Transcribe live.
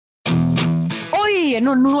Hoy en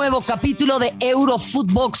un nuevo capítulo de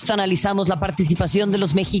Eurofootbox analizamos la participación de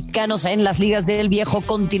los mexicanos en las ligas del viejo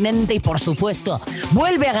continente y por supuesto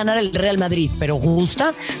vuelve a ganar el Real Madrid, pero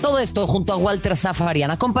 ¿gusta? Todo esto junto a Walter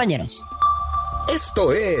Zafarian. Compañeros.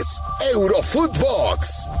 Esto es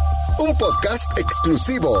Eurofootbox, un podcast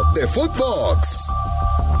exclusivo de Footbox.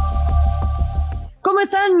 ¿Cómo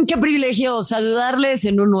están? Qué privilegio saludarles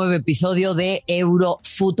en un nuevo episodio de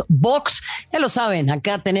Eurofootbox. Ya lo saben,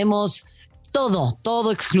 acá tenemos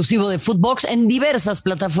todo exclusivo de Footbox en diversas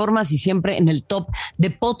plataformas y siempre en el top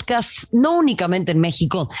de podcasts, no únicamente en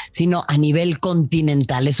México, sino a nivel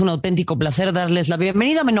continental. Es un auténtico placer darles la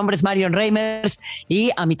bienvenida. Mi nombre es Marion Reimers y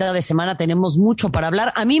a mitad de semana tenemos mucho para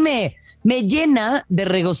hablar. A mí me llena de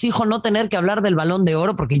regocijo no tener que hablar del Balón de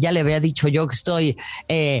Oro, porque ya le había dicho yo que estoy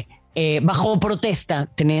bajo protesta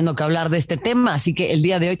teniendo que hablar de este tema, así que el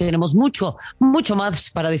día de hoy tenemos mucho más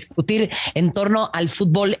para discutir en torno al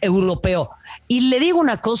fútbol europeo. Y le digo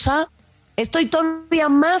una cosa, estoy todavía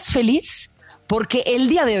más feliz porque el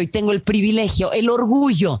día de hoy tengo el privilegio, el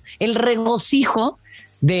orgullo, el regocijo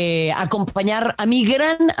de acompañar a mi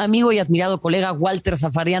gran amigo y admirado colega Walter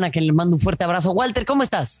Zafarian, a quien le mando un fuerte abrazo. Walter, ¿cómo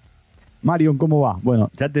estás? Marion, ¿cómo va?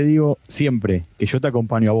 Bueno, ya te digo siempre que yo te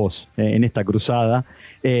acompaño a vos en esta cruzada.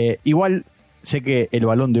 Igual sé que el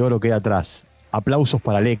Balón de Oro queda atrás. Aplausos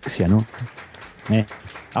para Alexia, ¿no?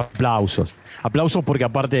 Aplausos porque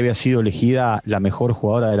aparte había sido elegida la mejor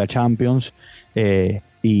jugadora de la Champions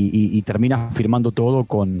y termina firmando todo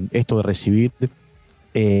con esto de recibir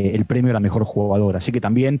el premio a la mejor jugadora. Así que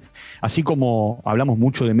también, así como hablamos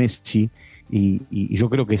mucho de Messi y yo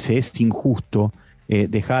creo que se es injusto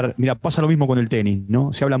mira, pasa lo mismo con el tenis,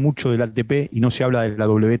 ¿no? Se habla mucho del ATP y no se habla de la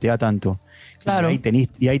WTA tanto. Claro.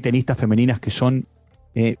 Y hay tenistas femeninas que son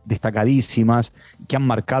destacadísimas, que han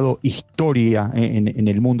marcado historia en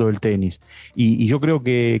el mundo del tenis. Y yo creo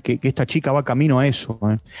que esta chica va camino a eso.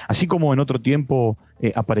 Así como en otro tiempo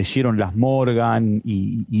aparecieron las Morgan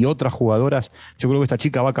y otras jugadoras, yo creo que esta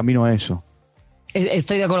chica va camino a eso.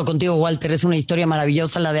 Estoy de acuerdo contigo, Walter. Es una historia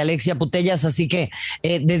maravillosa la de Alexia Putellas, así que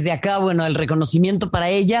desde acá, bueno, el reconocimiento para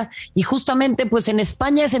ella. Y justamente, pues en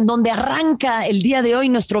España es en donde arranca el día de hoy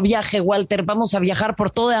nuestro viaje, Walter. Vamos a viajar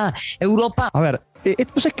por toda Europa. A ver,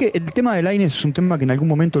 pues es que el tema de Lainez es un tema que en algún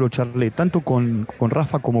momento lo charlé, tanto con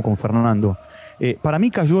Rafa como con Fernando. Para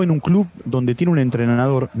mí cayó en un club donde tiene un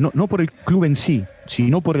entrenador, no por el club en sí,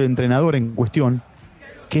 sino por el entrenador en cuestión,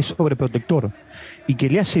 que es sobreprotector. Y que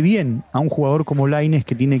le hace bien a un jugador como Lainez,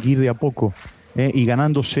 que tiene que ir de a poco y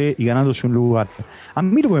ganándose un lugar. A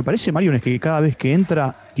mí lo que me parece, Marion, es que cada vez que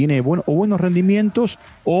entra tiene buenos rendimientos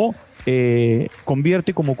o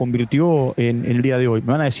convierte como convirtió en el día de hoy.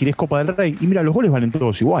 Me van a decir, es Copa del Rey. Y mira, los goles valen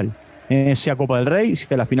todos igual. Sea Copa del Rey,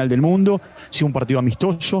 sea la final del mundo, sea un partido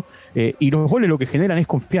amistoso. Y los goles lo que generan es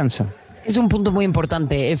confianza. Es un punto muy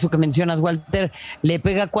importante, eso que mencionas, Walter. Le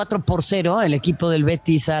pega 4-0 el equipo del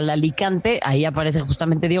Betis al Alicante. Ahí aparece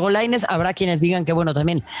justamente Diego Lainez. Habrá quienes digan que, bueno,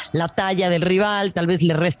 también la talla del rival tal vez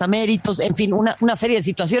le resta méritos. En fin, una serie de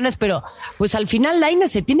situaciones, pero pues al final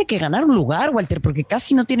Lainez se tiene que ganar un lugar, Walter, porque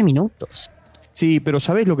casi no tiene minutos. Sí, pero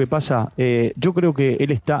 ¿sabés lo que pasa? Yo creo que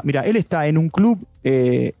él está en un club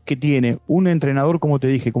que tiene un entrenador, como te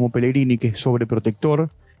dije, como Pellegrini, que es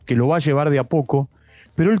sobreprotector, que lo va a llevar de a poco.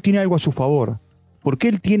 Pero él tiene algo a su favor, porque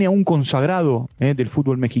él tiene a un consagrado del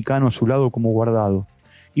fútbol mexicano a su lado como Guardado.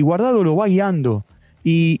 Y Guardado lo va guiando.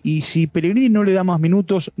 Y si Pellegrini no le da más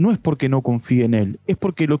minutos, no es porque no confíe en él, es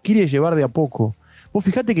porque lo quiere llevar de a poco. Vos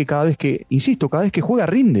fijate que cada vez que juega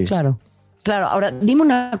rinde. Claro. Ahora, dime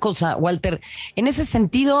una cosa, Walter. En ese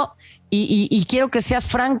sentido, y quiero que seas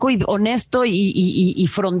franco y honesto y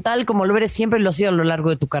frontal, como lo eres siempre, lo has sido a lo largo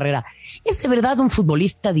de tu carrera. ¿Es de verdad un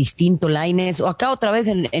futbolista distinto, Lainez? O acá otra vez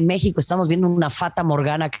en México estamos viendo una fata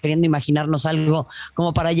morgana queriendo imaginarnos algo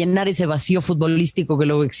como para llenar ese vacío futbolístico que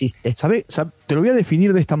luego existe. ¿Sabe? Te lo voy a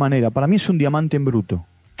definir de esta manera. Para mí es un diamante en bruto,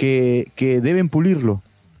 que deben pulirlo.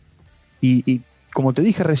 Y como te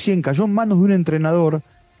dije recién, cayó en manos de un entrenador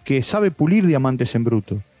que sabe pulir diamantes en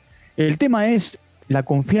bruto. El tema es la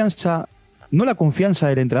confianza, no la confianza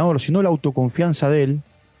del entrenador, sino la autoconfianza de él,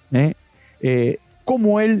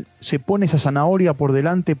 cómo él se pone esa zanahoria por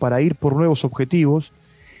delante para ir por nuevos objetivos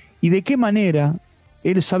y de qué manera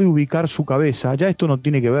él sabe ubicar su cabeza. Ya esto no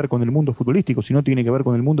tiene que ver con el mundo futbolístico, sino tiene que ver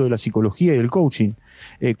con el mundo de la psicología y el coaching.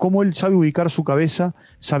 Cómo él sabe ubicar su cabeza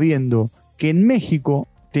sabiendo que en México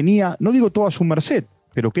tenía, no digo todo a su merced,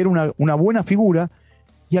 pero que era una buena figura.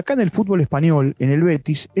 Y acá en el fútbol español, en el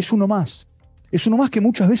Betis, es uno más. Es uno más que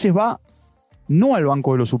muchas veces va no al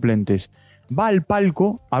banco de los suplentes, va al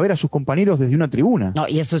palco a ver a sus compañeros desde una tribuna. No,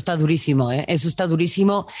 y eso está durísimo, ¿eh? Eso está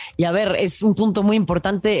durísimo. Y a ver, es un punto muy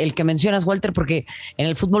importante el que mencionas, Walter, porque en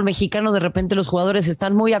el fútbol mexicano de repente los jugadores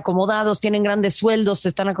están muy acomodados, tienen grandes sueldos,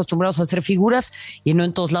 están acostumbrados a hacer figuras y no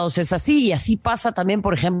en todos lados es así. Y así pasa también,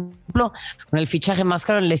 por ejemplo, con el fichaje más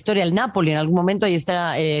caro en la historia, el Napoli. En algún momento ahí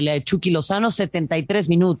está el Chucky Lozano, 73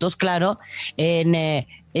 minutos, claro, en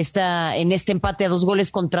este empate a 2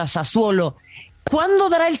 goles contra Sassuolo. ¿Cuándo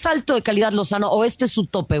dará el salto de calidad Lozano o este es su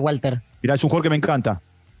tope, Walter? Mira, es un jugador que me encanta.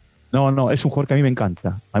 No, es un jugador que a mí me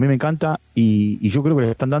encanta. A mí me encanta y yo creo que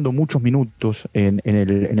le están dando muchos minutos en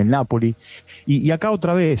el Napoli. Y acá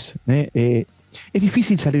otra vez, es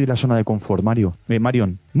difícil salir de la zona de confort,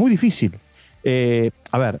 Marión. Muy difícil.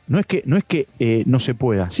 A ver, no es que no se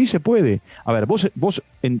pueda. Sí se puede. A ver, vos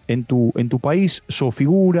en tu país sos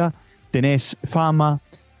figura, tenés fama,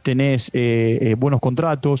 tenés buenos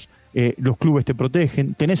contratos, los clubes te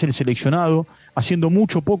protegen, tenés el seleccionado, haciendo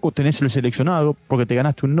mucho o poco tenés el seleccionado porque te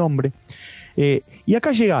ganaste un nombre. Y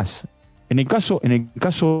acá llegás, en el caso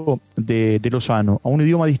de Lozano, a un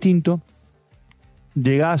idioma distinto,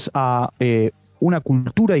 llegás a una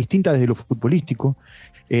cultura distinta desde lo futbolístico.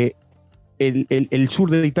 El sur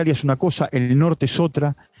de Italia es una cosa, el norte es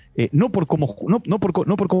otra. No por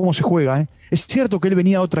cómo se juega. Es cierto que él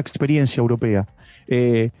venía de otra experiencia europea,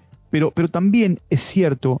 pero también es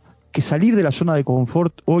cierto que salir de la zona de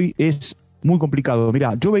confort hoy es muy complicado.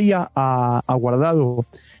 Mirá, yo veía a Guardado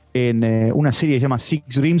en una serie que se llama Six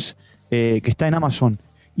Dreams, que está en Amazon,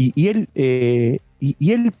 y él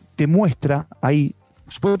te muestra ahí,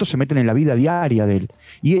 por supuesto se meten en la vida diaria de él,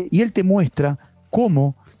 y él te muestra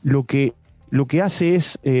cómo lo que hace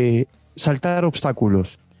es saltar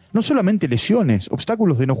obstáculos. No solamente lesiones,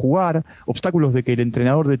 obstáculos de no jugar, obstáculos de que el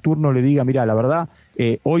entrenador de turno le diga, mira, la verdad,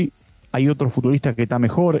 hoy hay otro futbolista que está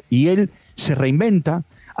mejor, y él se reinventa,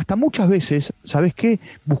 hasta muchas veces, ¿sabes qué?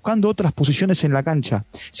 Buscando otras posiciones en la cancha.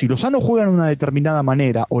 Si Lozano juega de una determinada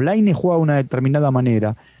manera, o Lainez juega de una determinada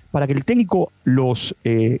manera, para que el técnico los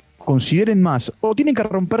consideren más, o tienen que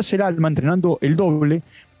romperse el alma entrenando el doble,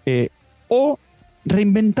 o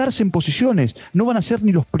reinventarse en posiciones. No van a ser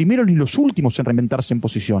ni los primeros ni los últimos en reinventarse en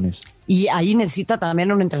posiciones. Y ahí necesita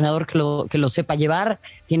también un entrenador que lo sepa llevar,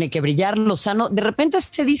 tiene que brillar Lozano. De repente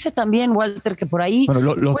se dice también, Walter, que por ahí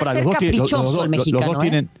puede ser caprichoso el mexicano.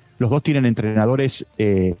 Los dos tienen entrenadores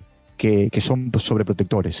que son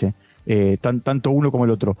sobreprotectores, tanto uno como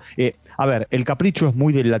el otro. A ver, el capricho es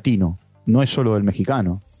muy del latino, no es solo del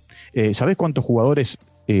mexicano. ¿Sabés cuántos jugadores?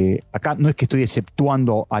 Acá no es que estoy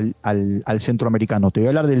exceptuando al centroamericano, te voy a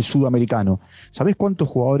hablar del sudamericano. ¿Sabés cuántos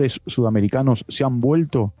jugadores sudamericanos se han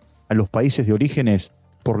vuelto a los países de orígenes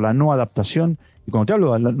por la no adaptación? Y cuando te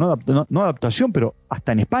hablo de la no adaptación, pero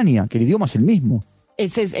hasta en España, que el idioma es el mismo.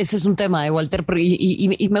 Ese es un tema, Walter,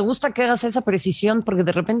 y me gusta que hagas esa precisión porque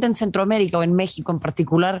de repente en Centroamérica o en México en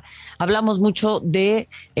particular hablamos mucho de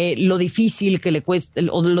lo difícil que le cuesta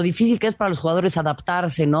o lo difícil que es para los jugadores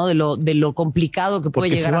adaptarse, ¿no? De lo complicado que puede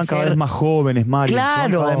porque llegar a ser. Se van cada vez más jóvenes, Mario. Claro.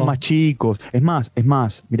 Se van cada vez más chicos. Es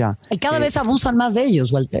más, mirá. Y cada vez abusan más de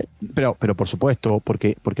ellos, Walter. Pero por supuesto,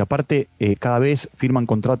 porque aparte cada vez firman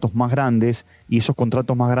contratos más grandes y esos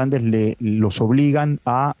contratos más grandes los obligan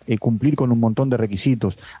a cumplir con un montón de requisitos.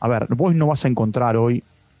 A ver, vos no vas a encontrar hoy,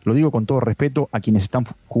 lo digo con todo respeto a quienes están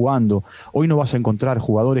jugando, hoy no vas a encontrar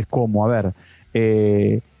jugadores como,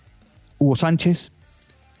 Hugo Sánchez,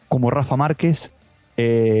 como Rafa Márquez,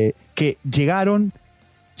 que llegaron,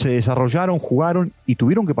 se desarrollaron, jugaron y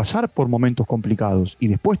tuvieron que pasar por momentos complicados y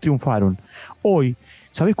después triunfaron. Hoy,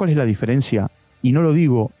 ¿sabés cuál es la diferencia? Y no lo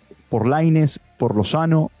digo por Lainez, por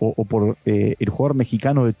Lozano o por el jugador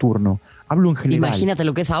mexicano de turno. Hablo en general. Imagínate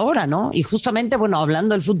lo que es ahora, ¿no? Y justamente, bueno,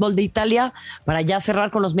 hablando del fútbol de Italia, para ya cerrar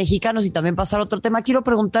con los mexicanos y también pasar a otro tema, quiero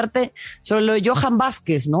preguntarte sobre lo de Johan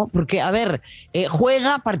Vázquez, ¿no? Porque, a ver,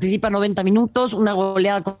 juega, participa 90 minutos, una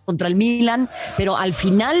goleada contra el Milan, pero al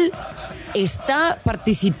final está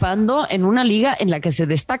participando en una liga en la que se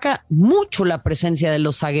destaca mucho la presencia de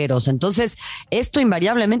los zagueros. Entonces, esto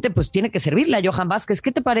invariablemente pues tiene que servirle a Johan Vázquez.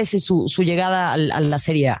 ¿Qué te parece su llegada a la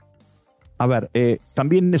Serie A? A ver,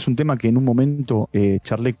 también es un tema que en un momento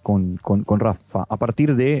charlé con Rafa, a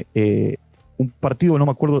partir de un partido, no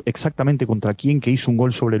me acuerdo exactamente contra quién, que hizo un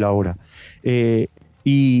gol sobre la hora.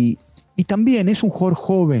 Y también es un jugador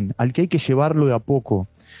joven, al que hay que llevarlo de a poco.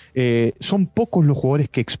 Son pocos los jugadores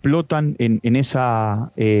que explotan en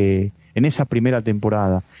esa primera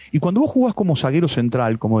temporada. Y cuando vos jugás como zaguero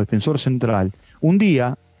central, como defensor central, un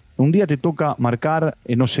día te toca marcar,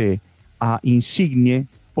 a Insigne,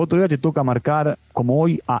 otro día te toca marcar, como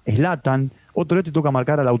hoy, a Zlatan, otro día te toca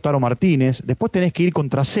marcar a Lautaro Martínez, después tenés que ir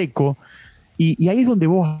contra Seco, Y ahí es donde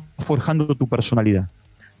vos vas forjando tu personalidad.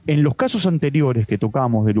 En los casos anteriores que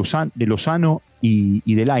tocamos de Lozano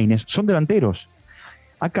y de Lainez, son delanteros.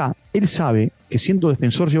 Acá, él sabe que siendo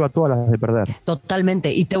defensor lleva todas las de perder.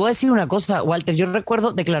 Totalmente. Y te voy a decir una cosa, Walter. Yo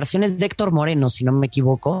recuerdo declaraciones de Héctor Moreno, si no me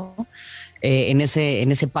equivoco, en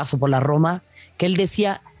ese paso por la Roma, que él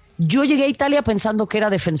decía, yo llegué a Italia pensando que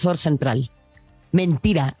era defensor central.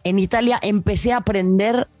 Mentira. En Italia empecé a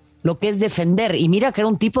aprender lo que es defender. Y mira que era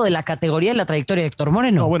un tipo de la categoría y la trayectoria de Héctor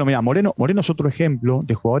Moreno. No, bueno, mira, Moreno es otro ejemplo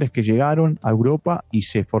de jugadores que llegaron a Europa y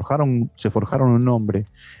se forjaron un nombre.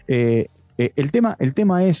 El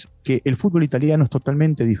tema es que el fútbol italiano es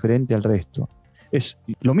totalmente diferente al resto. Es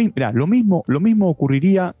lo mismo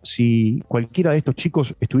ocurriría si cualquiera de estos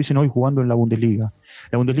chicos estuviesen hoy jugando en la Bundesliga.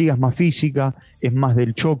 La Bundesliga es más física, es más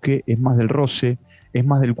del choque, es más del roce, es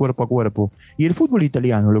más del cuerpo a cuerpo. Y el fútbol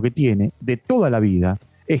italiano lo que tiene de toda la vida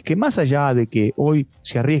es que más allá de que hoy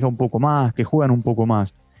se arriesga un poco más, que juegan un poco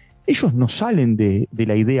más, ellos no salen de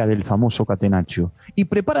la idea del famoso catenaccio y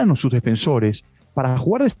preparan a sus defensores para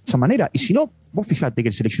jugar de esa manera. Y si no, vos fíjate que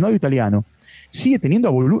el seleccionado italiano sigue teniendo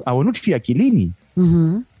a Bonucci y a Chiellini.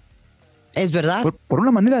 Uh-huh. Es verdad. Por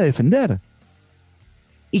una manera de defender.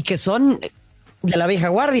 Y que son de la vieja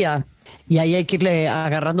guardia. Y ahí hay que irle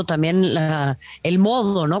agarrando también el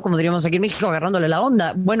modo, ¿no? Como diríamos aquí en México, agarrándole la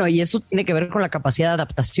onda. Bueno, y eso tiene que ver con la capacidad de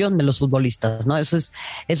adaptación de los futbolistas, ¿no? Eso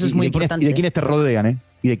es muy importante. Y de quiénes te rodean, ¿eh?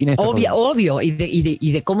 Y de quiénes obvio. Y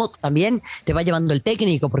de cómo también te va llevando el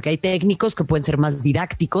técnico, porque hay técnicos que pueden ser más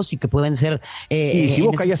didácticos y que pueden ser... y si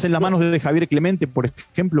vos caías en las manos de Javier Clemente, por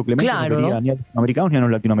ejemplo, Clemente claro, no quería ni a los americanos ni a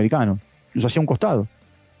los latinoamericanos. Los hacía a un costado.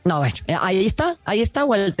 No, bueno, ahí está,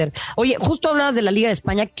 Walter. Oye, justo hablabas de la Liga de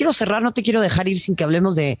España. Quiero cerrar, no te quiero dejar ir sin que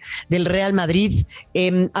hablemos del Real Madrid.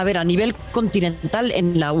 A ver, a nivel continental,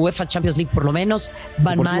 en la UEFA Champions League por lo menos,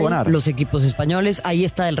 van mal los equipos españoles. Ahí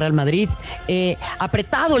está el Real Madrid.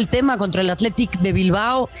 Apretado el tema contra el Athletic de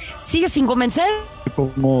Bilbao. ¿Sigue sin convencer?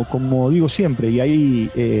 Como digo siempre, y ahí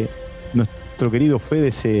nuestro querido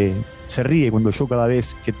Fede se ríe cuando yo cada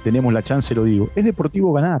vez que tenemos la chance lo digo. Es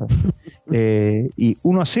deportivo ganar. Y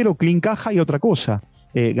 1-0 clean caja y otra cosa.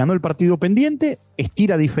 Ganó el partido pendiente,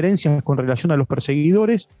 estira diferencias con relación a los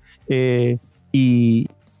perseguidores y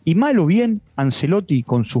mal o bien Ancelotti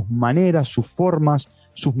con sus maneras, sus formas,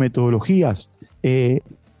 sus metodologías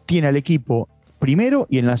tiene al equipo primero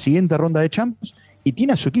y en la siguiente ronda de Champions y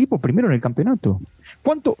tiene a su equipo primero en el campeonato.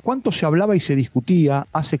 ¿Cuánto se hablaba y se discutía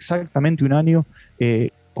hace exactamente un año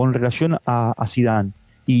con relación a Zidane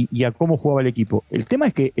y a cómo jugaba el equipo? El tema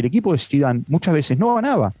es que el equipo de Zidane muchas veces no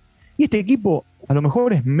ganaba. Y este equipo a lo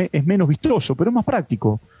mejor es menos vistoso, pero es más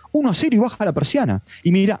práctico. 1-0 y baja la persiana.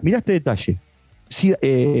 Y mirá este detalle.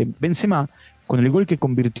 Benzema, con el gol que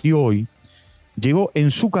convirtió hoy, llegó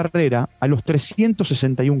en su carrera a los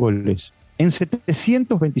 361 goles, en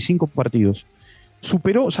 725 partidos.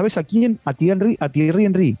 Superó, ¿sabes a quién? A Thierry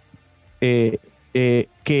Henry,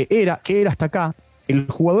 que era hasta acá el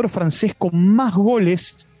jugador francés con más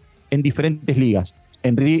goles en diferentes ligas.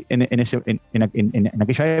 Henry en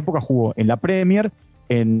aquella época jugó en la Premier,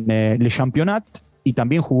 en Le Championnat y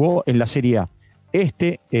también jugó en la Serie A.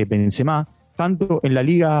 Benzema, tanto en la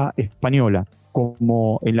Liga Española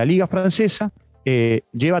como en la Liga Francesa,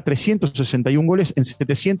 lleva 361 goles en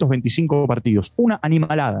 725 partidos. Una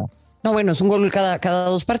animalada. No, bueno, es un gol cada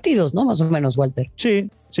 2 partidos, ¿no? Más o menos, Walter. Sí,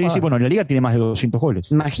 bueno, en la liga tiene más de 200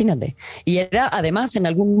 goles. Imagínate. Y era, además, en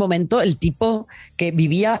algún momento el tipo que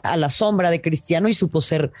vivía a la sombra de Cristiano y supo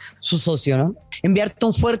ser su socio, ¿no? Enviarte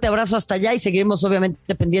un fuerte abrazo hasta allá y seguiremos,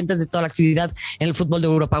 obviamente, pendientes de toda la actividad en el fútbol de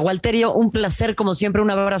Europa. Walterio, un placer, como siempre, un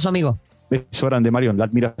abrazo, amigo. Beso grande, Marión, la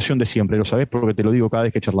admiración de siempre, lo sabés porque te lo digo cada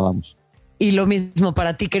vez que charlábamos. Y lo mismo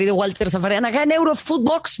para ti, querido Walter Zafarian, acá en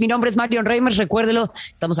Eurofootbox. Mi nombre es Marion Reimers, recuérdelo.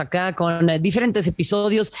 Estamos acá con diferentes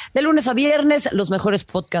episodios de lunes a viernes. Los mejores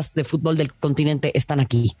podcasts de fútbol del continente están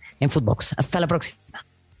aquí en Footbox. Hasta la próxima.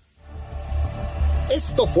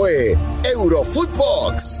 Esto fue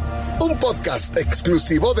Eurofootbox, un podcast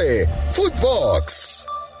exclusivo de Footbox.